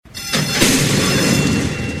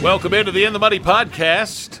Welcome into the In the Money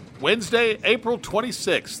podcast, Wednesday, April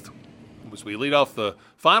 26th, as we lead off the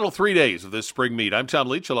final 3 days of this spring meet. I'm Tom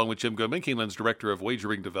Leach, along with Jim Goodman, Keeneland's Director of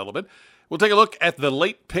Wagering Development. We'll take a look at the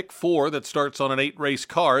late pick 4 that starts on an 8-race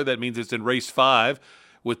card. That means it's in race 5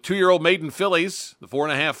 with 2-year-old maiden fillies, the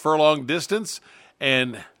 4.5 furlong distance.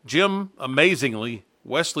 And Jim, amazingly,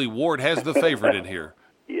 Wesley Ward has the favorite in here.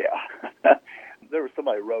 Yeah. There was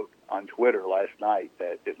somebody wrote on Twitter last night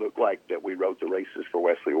that it looked like that we wrote the races for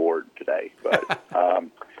Wesley Ward today. But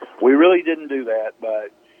we really didn't do that.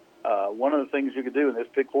 But one of the things you could do in this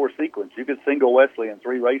pick 4 sequence, you could single Wesley in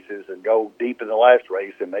 3 races and go deep in the last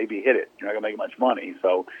race and maybe hit it. You're not going to make much money.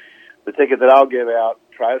 So the ticket that I'll give out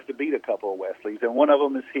tries to beat a couple of Wesleys, and one of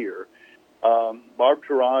them is here. Barb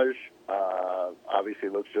Tourage obviously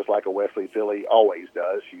looks just like a Wesley filly, always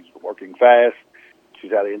does. She's working fast.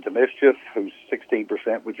 She's out of Into Mischief, who's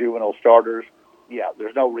 16% with juvenile starters. Yeah,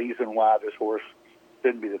 there's no reason why this horse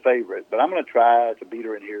shouldn't be the favorite, but I'm going to try to beat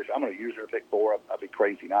her in here. So I'm going to use her to pick 4. I'd be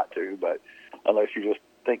crazy not to, but unless you just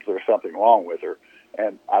think there's something wrong with her,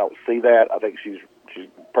 and I don't see that. I think she's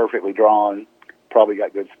perfectly drawn, probably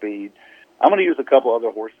got good speed. I'm going to use a couple other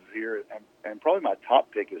horses here, and probably my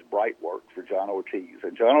top pick is Bright Work for John Ortiz.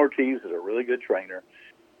 And John Ortiz is a really good trainer.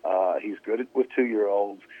 He's good with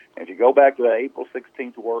 2-year-olds. And if you go back to the April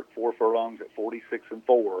 16th work, 4 furlongs at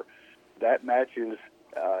 46-4, that matches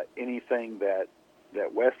anything that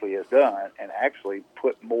Wesley has done, and actually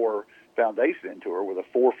put more foundation into her with a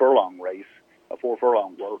 4 furlong race, a 4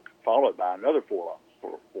 furlong work, followed by another 4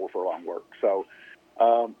 furlong work. So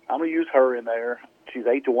I'm going to use her in there. She's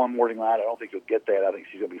 8-1 morning line. I don't think you'll get that. I think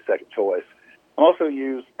she's going to be second choice. I'm also going to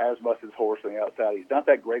use Asmussen's horse on the outside. He's not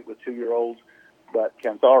that great with 2-year-olds, but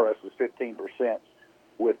Cantharis is 15%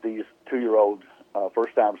 with these 2-year-old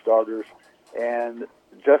first-time starters. And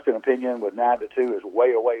just an opinion with 9-2 is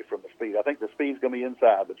way away from the speed. I think the speed's going to be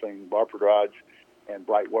inside between Barbara Drodge and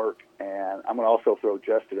Bright Work. And I'm going to also throw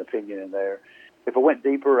just an opinion in there. If I went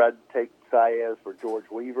deeper, I'd take Saez for George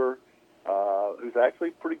Weaver, who's actually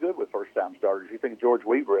pretty good with first-time starters. You think George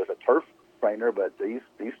Weaver is a turf trainer, but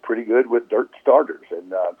he's pretty good with dirt starters.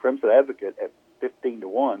 And Crimson Advocate at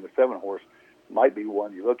 15-1, the 7-horse, might be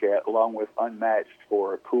one you look at, along with Unmatched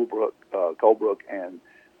for Colebrook, and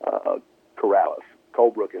Corrales.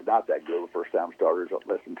 Colebrook is not that good with first-time starters,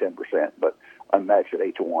 less than 10%, but Unmatched at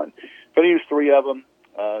 8-1. So I'm going to use 3 of them,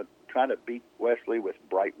 trying to beat Wesley with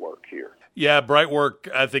Bright Work here. Yeah, Bright Work,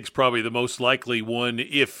 I think, is probably the most likely one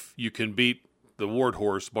if you can beat the Ward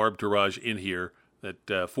horse, Barb Tourage, in here.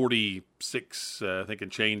 That 46, I think, and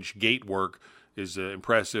change gate work is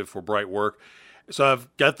impressive for Bright Work. So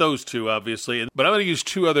I've got those 2, obviously. But I'm going to use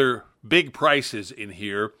 2 other big prices in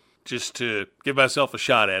here just to give myself a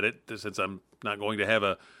shot at it, since I'm not going to have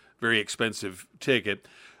a very expensive ticket.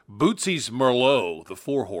 Bootsy's Merlot, the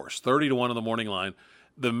 4-horse, 30-1 on the morning line.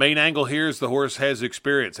 The main angle here is the horse has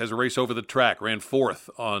experience, has a race over the track, ran 4th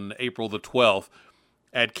on April the 12th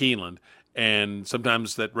at Keeneland. And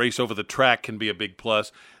sometimes that race over the track can be a big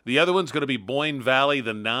plus. The other one's going to be Boyne Valley,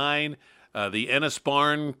 the 9. The Ennis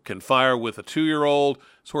Barn can fire with a 2-year-old.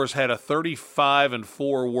 This horse had a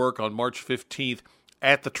 35-4 work on March 15th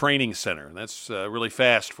at the training center. And that's really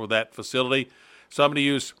fast for that facility. So I'm going to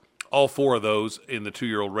use all 4 of those in the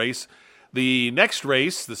 2-year-old race. The next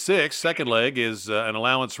race, the 6th, second leg, is an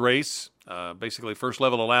allowance race, basically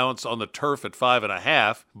first-level allowance on the turf at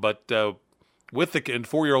 5.5, but with the and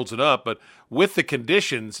 4-year-olds and up. But with the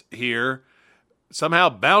conditions here, somehow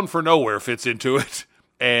Bound for Nowhere fits into it,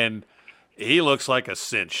 and he looks like a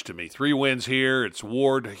cinch to me. 3 wins here. It's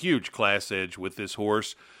Ward, a huge class edge with this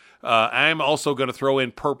horse. I'm also going to throw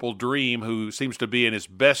in Purple Dream, who seems to be in his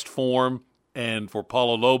best form, and for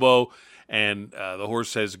Paulo Lobo. And the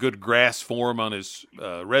horse has good grass form on his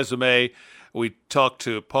resume. We talked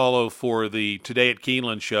to Paulo for the Today at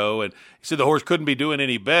Keeneland show, and he said the horse couldn't be doing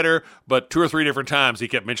any better, but 2 or 3 different times he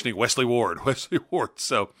kept mentioning Wesley Ward.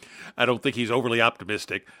 So I don't think he's overly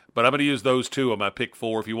optimistic. But I'm going to use those 2 on my pick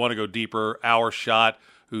 4. If you want to go deeper, Our Shot,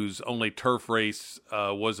 whose only turf race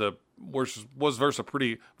was versus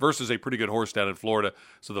a pretty good horse down in Florida.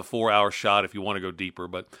 So the 4-Hour Shot if you want to go deeper.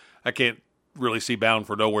 But I can't really see Bound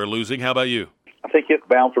for Nowhere losing. How about you? I think if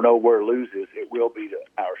Bound for Nowhere loses, it will be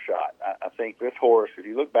Our Shot. I think this horse, if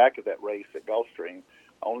you look back at that race at Gulfstream,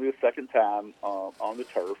 only the second time on the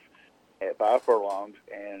turf at 5 furlongs,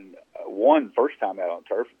 and won first time out on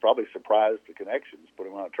turf. Probably surprised the connections, put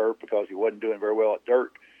him on turf because he wasn't doing very well at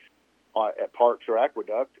dirt at Parks or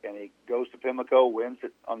Aqueduct, and he goes to Pimlico, wins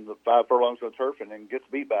it on the 5 furlongs on turf, and then gets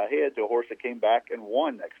beat by a head to a horse that came back and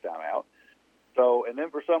won next time out. So, and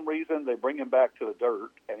then for some reason they bring him back to the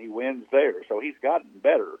dirt, and he wins there. So he's gotten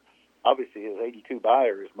better obviously his 82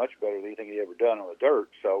 buyer is much better than anything he'd ever done on the dirt.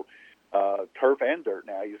 So turf and dirt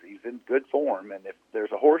now, he's in good form. And if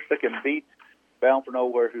there's a horse that can beat Bound for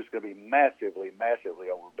Nowhere, who's going to be massively, massively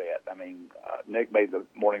overbet. I mean, Nick made the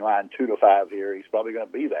morning line 2-5 here. He's probably going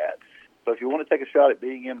to be that. So if you want to take a shot at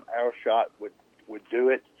beating him, our shot would do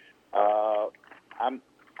it. I'm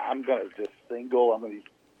going to just single.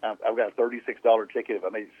 I've got a $36 ticket. If I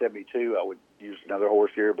made it $72, I would use another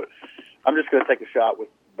horse here. But I'm just going to take a shot with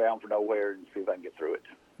Bound for Nowhere and see if I can get through it.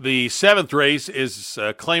 The 7th race is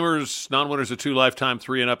claimers, non-winners of 2 lifetime,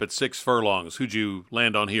 3 and up at 6 furlongs. Who'd you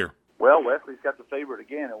land on here? Well, Wesley's got the favorite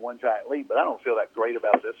again at One Giant Leap, but I don't feel that great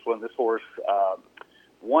about this one. This horse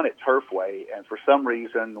won at Turfway and for some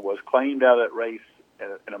reason was claimed out of that race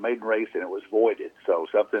in a maiden race, and it was voided. So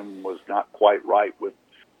something was not quite right with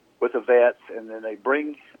the vets. And then they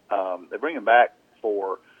bring him back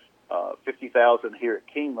for $50,000 here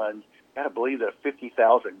at Keeneland. I believe that a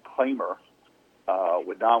 $50,000 claimer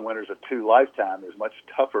with non-winners of 2 lifetime is much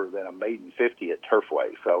tougher than a maiden 50 at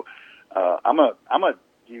Turfway. So I'm a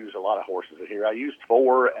use a lot of horses in here. I used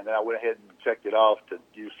 4, and then I went ahead and checked it off to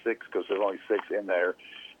use 6 because there's only 6 in there.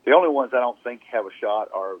 The only ones I don't think have a shot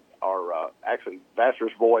are actually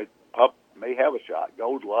Vassar's Boy Pup may have a shot.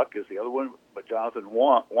 Gold Luck is the other one, but Jonathan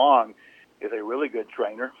Wong is a really good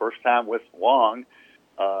trainer. First time with Wong,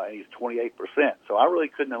 and he's 28%. So I really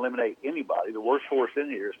couldn't eliminate anybody. The worst horse in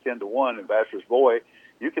here is 10-1, and Vassar's Boy.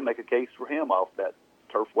 You can make a case for him off that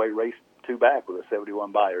Turfway race 2 back with a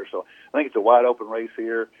 71 buyer. So I think it's a wide open race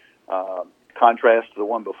here. Contrast to the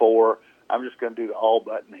one before. I'm just going to do the all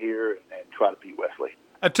button here and try to beat Wesley.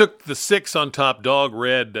 I took the 6 on Top Dog,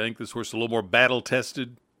 Red. I think this horse is a little more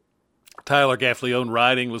battle-tested. Tyler Gaffleone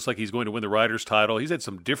riding. Looks like he's going to win the rider's title. He's had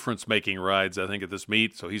some difference-making rides, I think, at this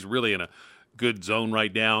meet, so he's really in a good zone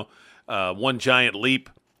right now. One Giant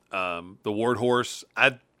Leap, the Ward horse.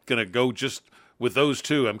 I'm going to go just with those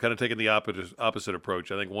 2. I'm kind of taking the opposite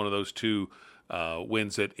approach. I think one of those 2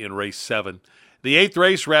 wins it in race 7. The 8th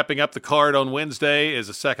race, wrapping up the card on Wednesday, is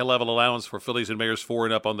a second-level allowance for fillies and mares 4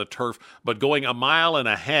 and up on the turf, but going 1.5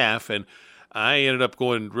 miles, and I ended up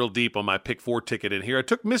going real deep on my pick 4 ticket in here. I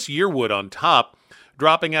took Miss Yearwood on top,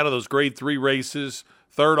 dropping out of those grade 3 races,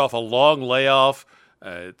 3rd off a long layoff.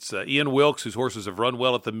 It's Ian Wilkes, whose horses have run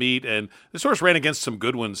well at the meet, and this horse ran against some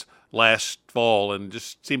good ones last fall and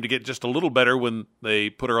just seemed to get just a little better when they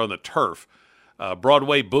put her on the turf.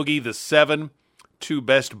 Broadway Boogie, the 7, 2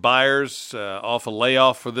 best buyers off a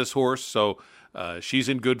layoff for this horse, so she's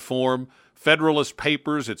in good form. Federalist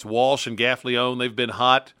Papers, it's Walsh and Gaffleone. They've been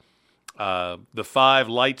hot. The 5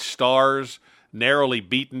 Light Stars, narrowly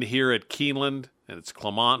beaten here at Keeneland, and it's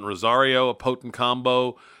Clement and Rosario, a potent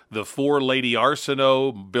combo. The 4 Lady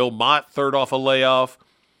Arsenault, Bill Mott, 3rd off a layoff.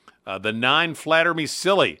 The 9 Flatter Me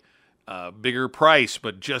Silly, bigger price,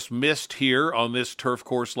 but just missed here on this turf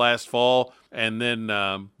course last fall. And then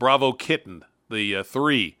Bravo Kitten, the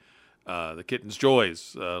 3, the Kitten's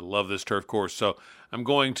Joys, love this turf course. So I'm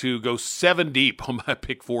going to go 7 deep on my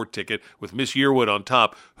pick 4 ticket with Miss Yearwood on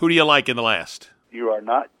top. Who do you like in the last? You are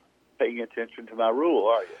not paying attention to my rule,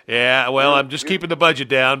 are you? Yeah, well, I'm just keeping the budget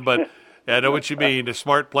down, but I know what you mean. The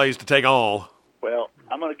smart plays to take all. Well,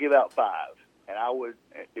 I'm going to give out 5, and I would,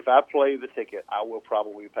 if I play the ticket, I will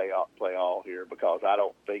probably play all here because I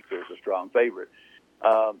don't think there's a strong favorite.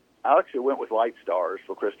 I actually went with Light Stars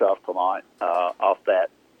for Christophe Clement off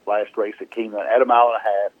that last race at Keeneland at 1.5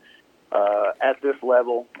 miles. At this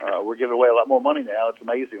level, we're giving away a lot more money now. It's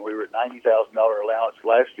amazing. We were at $90,000 allowance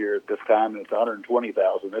last year at this time, and it's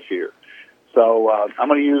 $120,000 this year. So I'm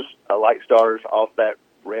going to use Light Stars off that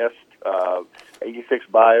rest. 86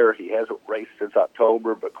 buyer. He hasn't raced since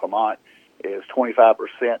October, but Clement is 25%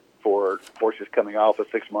 for horses coming off a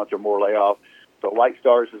 6-month or more layoff. So Light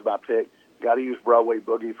Stars is my pick. Got to use Broadway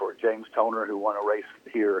Boogie for James Toner, who won a race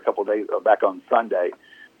here a couple of days back on Sunday.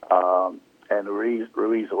 And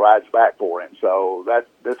Ruiz rides back for him. So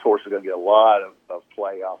this horse is going to get a lot of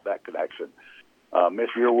play off that connection. Miss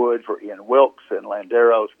Yearwood for Ian Wilkes and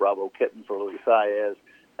Landeros, Bravo Kitten for Luis Saez.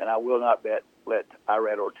 And I will not let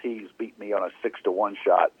Irad Ortiz beat me on a 6-1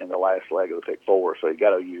 shot in the last leg of the pick 4. So you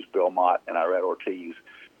got to use Bill Mott and Irad Ortiz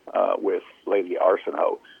with Lady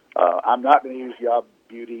Arsenault. I'm not going to use Yob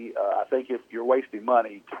Beauty. I think if you're wasting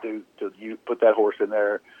money to put that horse in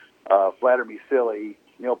there, Flatter Me Silly,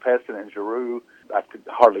 Neil Peston and Giroux, I could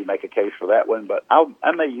hardly make a case for that one, but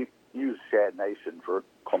I may use Shad Nation for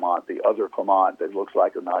Clement, the other Clement that looks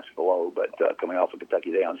like a notch below, but coming off a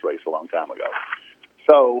Kentucky Downs race a long time ago.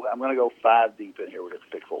 So I'm going to go 5 deep in here with this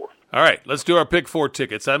pick 4. All right, let's do our pick 4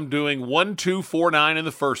 tickets. I'm doing 1, 2, 4, 9 in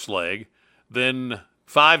the first leg, then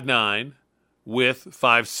 5, 9 with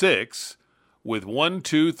 5, 6, with 1,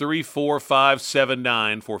 2, 3, 4, 5, 7,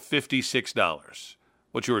 9 for $56.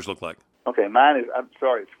 What's yours look like? Okay, mine is, I'm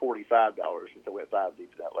sorry, it's $45 since I went 5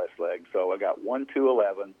 deep in that last leg. So I got 1, 2,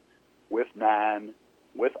 11 with 9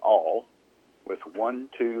 with all, with 1,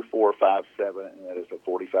 2, 4, 5, 7, and that is a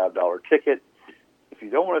 $45 ticket. If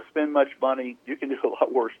you don't want to spend much money, you can do a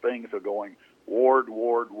lot worse things of going Ward,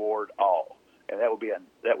 all. And that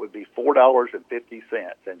would be $4.50,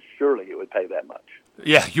 and surely it would pay that much.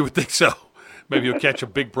 Yeah, you would think so. Maybe you'll catch a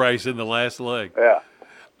big price in the last leg. Yeah.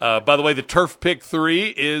 By the way, the Turf Pick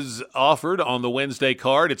 3 is offered on the Wednesday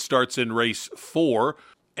card. It starts in race 4.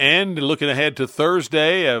 And looking ahead to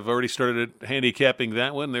Thursday, I've already started handicapping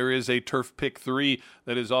that one. There is a Turf Pick 3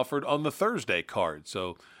 that is offered on the Thursday card.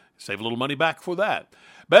 So save a little money back for that.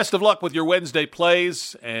 Best of luck with your Wednesday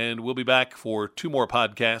plays, and we'll be back for 2 more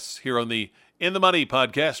podcasts here on the In the Money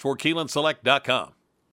podcast for KeenelandSelect.com.